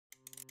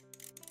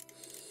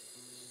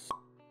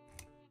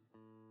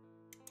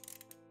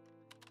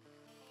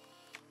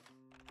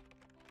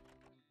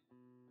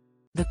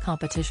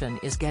Competition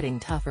is getting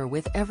tougher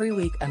with every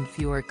week and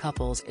fewer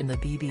couples in the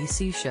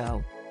BBC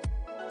show.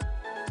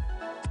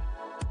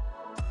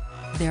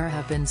 There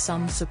have been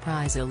some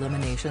surprise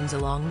eliminations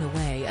along the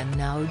way, and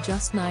now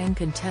just 9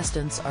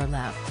 contestants are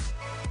left.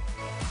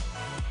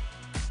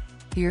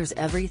 Here's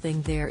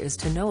everything there is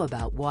to know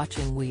about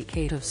watching Week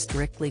 8 of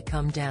Strictly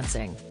Come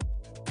Dancing.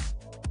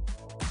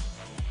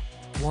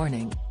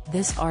 Warning: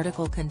 this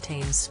article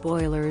contains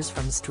spoilers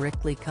from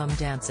Strictly Come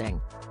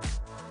Dancing.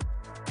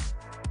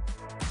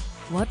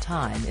 What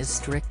time is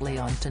Strictly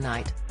on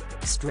tonight?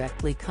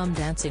 Strictly Come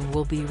Dancing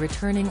will be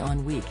returning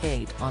on Week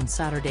 8 on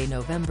Saturday,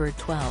 November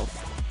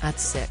 12th, at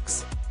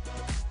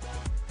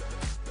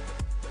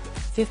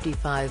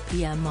 6:55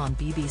 p.m. on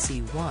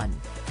BBC One.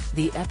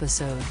 The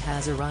episode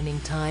has a running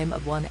time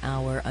of 1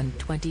 hour and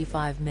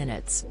 25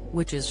 minutes,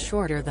 which is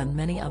shorter than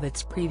many of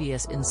its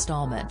previous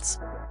installments.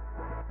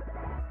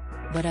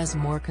 But as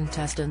more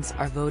contestants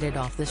are voted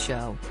off the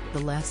show, the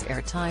less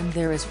airtime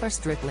there is for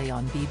Strictly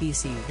on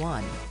BBC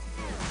One.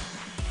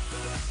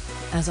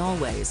 As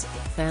always,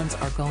 fans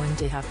are going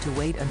to have to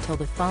wait until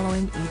the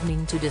following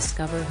evening to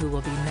discover who will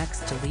be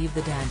next to leave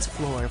the dance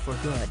floor for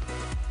good.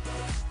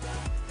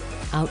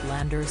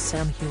 Outlander's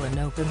Sam Heughan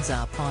opens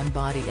up on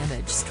body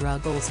image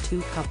struggles.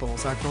 2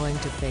 couples are going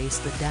to face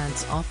the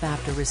dance-off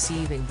after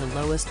receiving the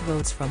lowest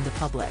votes from the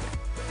public.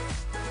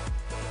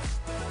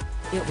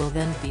 It will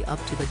then be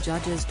up to the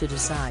judges to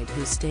decide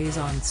who stays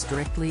on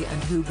Strictly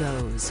and who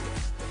goes.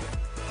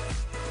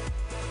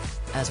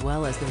 As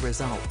well as the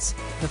results,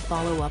 the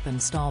follow-up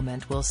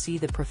installment will see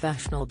the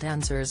professional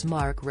dancers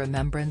mark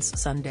Remembrance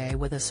Sunday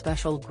with a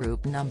special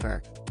group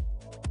number.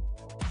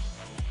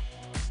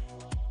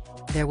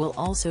 There will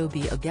also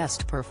be a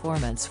guest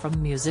performance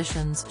from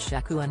musicians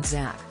Sheku and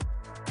Zach.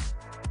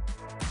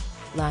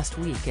 Last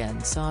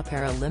weekend saw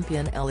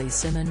Paralympian Ellie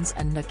Simmonds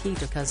and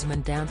Nikita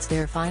Kuzmin dance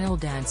their final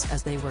dance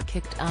as they were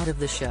kicked out of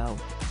the show.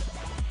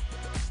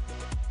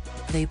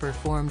 They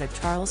performed at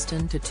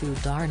Charleston to Too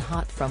Darn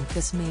Hot from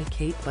Kiss Me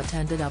Kate, but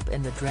ended up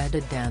in the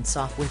dreaded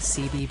dance-off with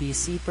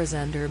CBBC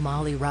presenter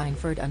Molly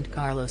Reinford and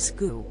Carlos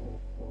Ghosn.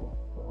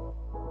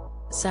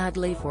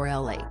 Sadly for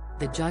Ellie,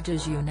 the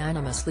judges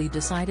unanimously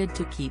decided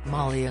to keep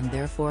Molly and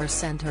therefore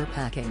sent her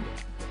packing.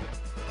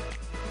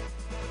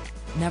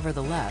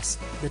 Nevertheless,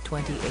 the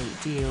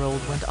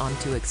 28-year-old went on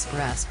to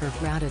express her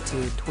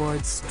gratitude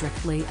towards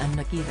Strictly and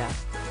Nikita.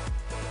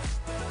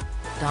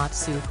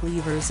 Sue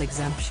Cleaver's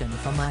exemption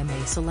from I'm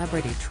a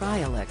Celebrity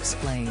trial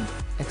explained.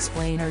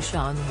 Explainer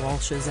Sean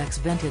Walsh's ex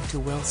vented to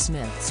Will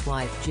Smith's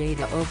wife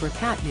Jada over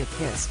Katya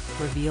Kiss.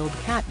 Revealed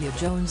Katya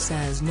Jones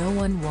says no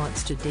one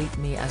wants to date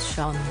me as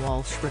Sean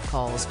Walsh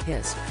recalls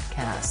Kiss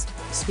cast.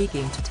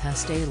 Speaking to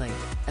Tess Daily,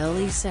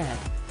 Ellie said,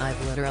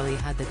 "I've literally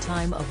had the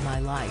time of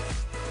my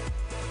life.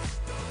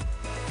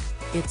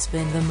 It's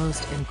been the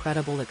most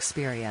incredible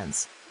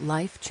experience,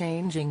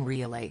 life-changing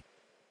really.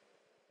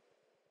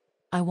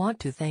 I want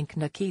to thank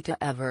Nikita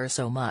ever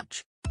so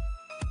much.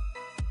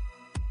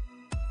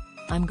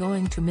 I'm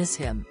going to miss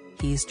him,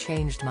 he's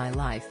changed my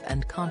life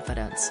and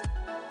confidence.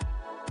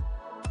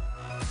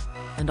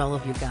 And all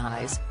of you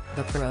guys,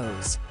 the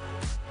pros.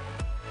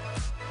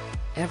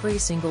 Every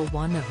single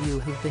one of you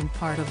who've been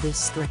part of this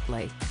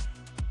Strictly.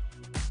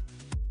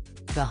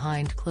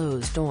 Behind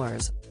closed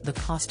doors, the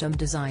costume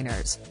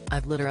designers,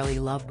 I've literally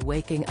loved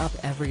waking up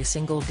every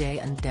single day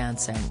and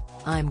dancing.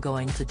 I'm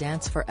going to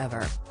dance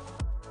forever.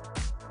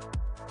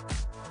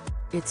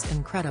 It's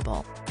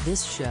incredible,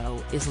 this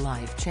show is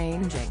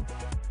life-changing.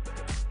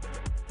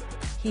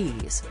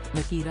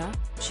 Nikita,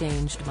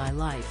 changed my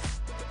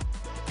life."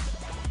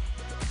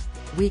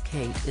 Week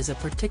 8 is a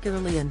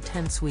particularly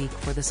intense week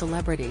for the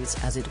celebrities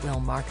as it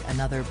will mark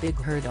another big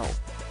hurdle.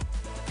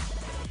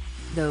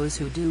 Those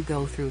who do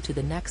go through to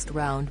the next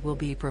round will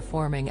be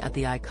performing at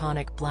the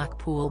iconic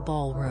Blackpool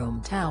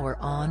Ballroom Tower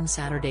on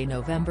Saturday,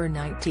 November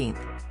 19th.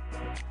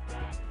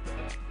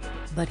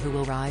 But who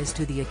will rise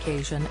to the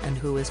occasion and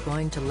who is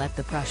going to let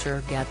the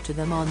pressure get to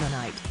them on the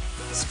night?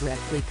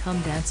 Strictly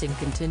Come Dancing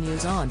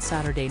continues on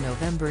Saturday,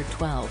 November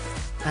 12th,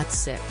 at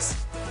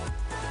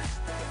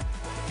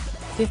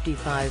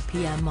 6:55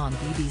 p.m. on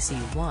BBC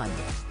One.